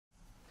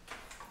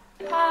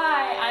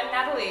Hi, I'm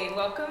Natalie.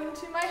 Welcome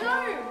to my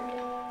home.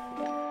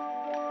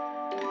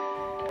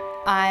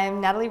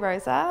 I'm Natalie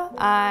Brosa.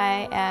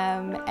 I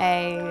am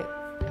a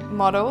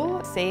model,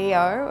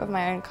 CEO of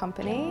my own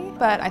company,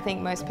 but I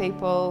think most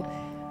people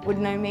would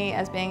know me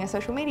as being a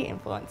social media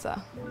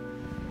influencer.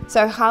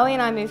 So Harley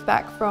and I moved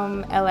back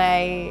from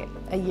LA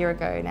a year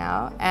ago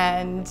now,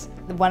 and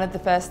one of the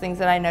first things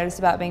that I noticed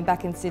about being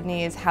back in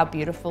Sydney is how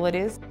beautiful it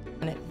is.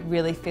 And it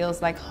really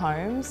feels like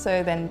home.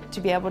 So then to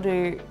be able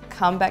to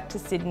come back to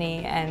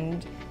Sydney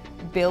and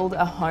build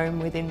a home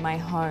within my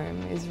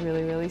home is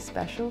really, really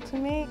special to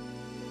me.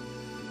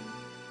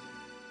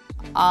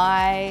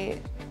 I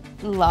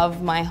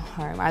love my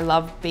home. I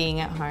love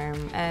being at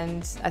home,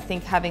 and I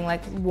think having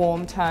like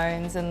warm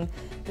tones and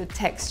the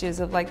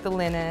textures of like the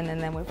linen, and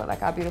then we've got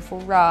like our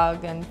beautiful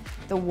rug and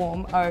the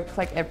warm oak,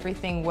 like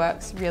everything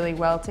works really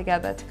well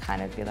together to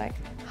kind of be like,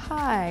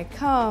 hi,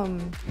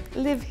 come,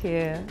 live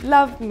here,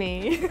 love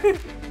me.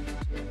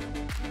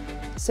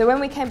 So when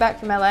we came back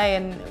from LA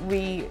and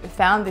we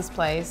found this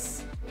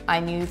place, I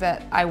knew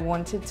that I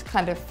wanted to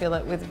kind of fill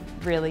it with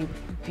really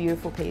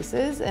beautiful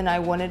pieces, and I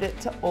wanted it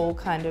to all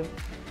kind of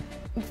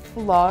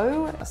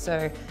flow.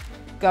 So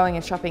going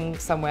and shopping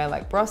somewhere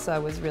like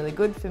Brosa was really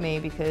good for me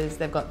because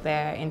they've got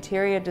their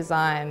interior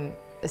design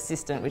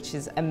assistant, which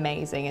is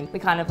amazing, and we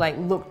kind of like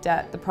looked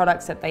at the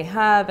products that they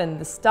have and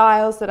the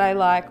styles that I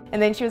like, and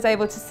then she was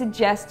able to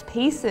suggest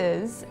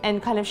pieces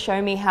and kind of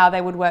show me how they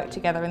would work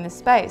together in this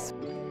space.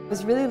 I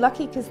was really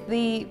lucky because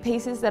the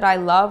pieces that I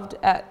loved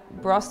at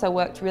Brosa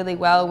worked really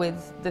well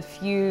with the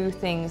few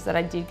things that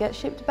I did get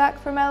shipped back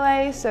from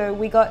LA. So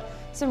we got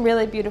some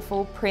really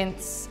beautiful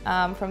prints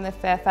from the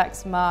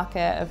Fairfax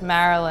market of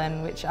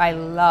Maryland, which I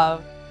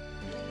love.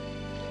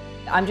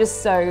 I'm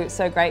just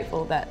so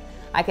grateful that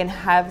I can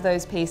have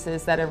those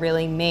pieces that are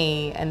really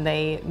me, and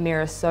they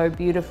mirror so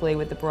beautifully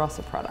with the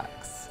Brosa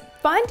products.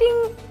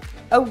 Finding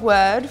a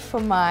word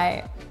for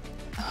my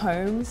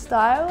home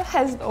style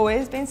has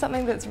always been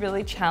something that's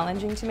really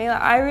challenging to me.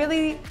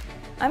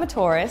 I'm a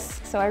Taurus,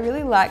 so I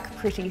really like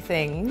pretty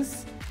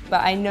things,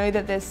 but I know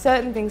that there's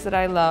certain things that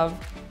I love.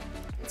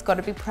 It's got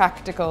to be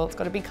practical, it's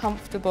got to be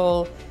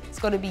comfortable, it's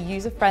got to be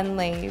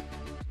user-friendly.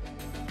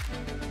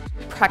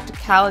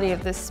 Practicality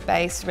of this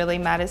space really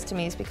matters to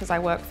me is because I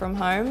work from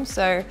home,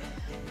 so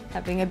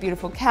having a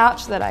beautiful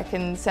couch that I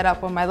can set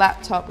up on my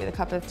laptop with a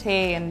cup of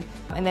tea, and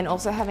then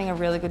also having a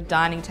really good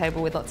dining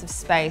table with lots of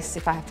space.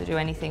 If I have to do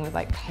anything with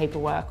like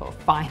paperwork or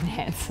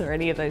finance or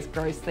any of those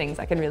gross things,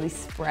 I can really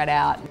spread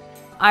out.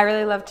 I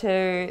really love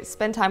to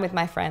spend time with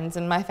my friends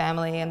and my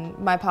family and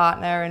my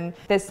partner, and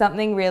there's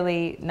something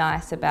really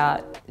nice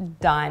about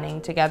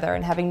dining together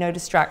and having no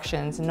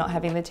distractions and not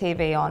having the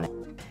TV on.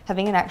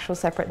 Having an actual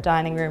separate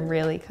dining room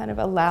really kind of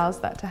allows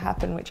that to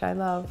happen, which I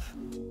love.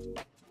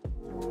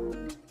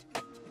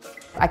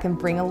 I can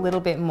bring a little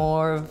bit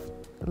more of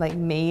like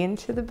me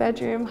into the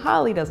bedroom.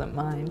 Harley doesn't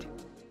mind.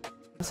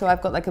 So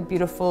I've got like a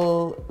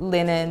beautiful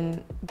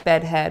linen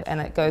bed head, and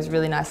it goes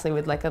really nicely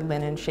with like a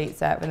linen sheet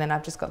set, and then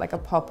I've just got like a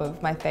pop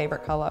of my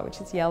favorite color, which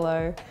is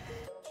yellow.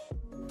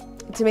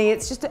 To me,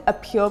 it's just a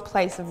pure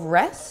place of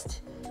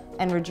rest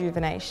and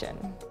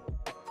rejuvenation.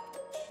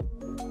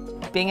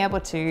 Being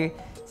able to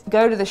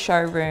go to the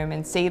showroom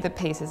and see the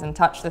pieces and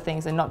touch the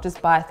things and not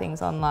just buy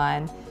things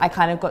online, I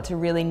kind of got to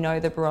really know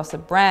the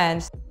Brosa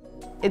brand.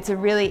 It's a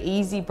really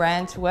easy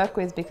brand to work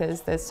with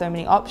because there's so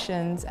many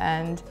options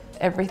and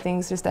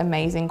everything's just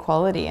amazing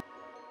quality.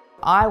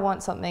 I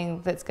want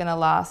something that's going to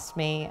last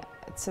me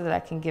so that I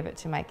can give it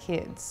to my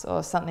kids,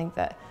 or something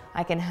that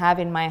I can have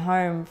in my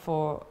home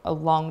for a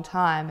long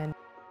time, and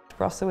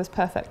Brosa was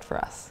perfect for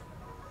us.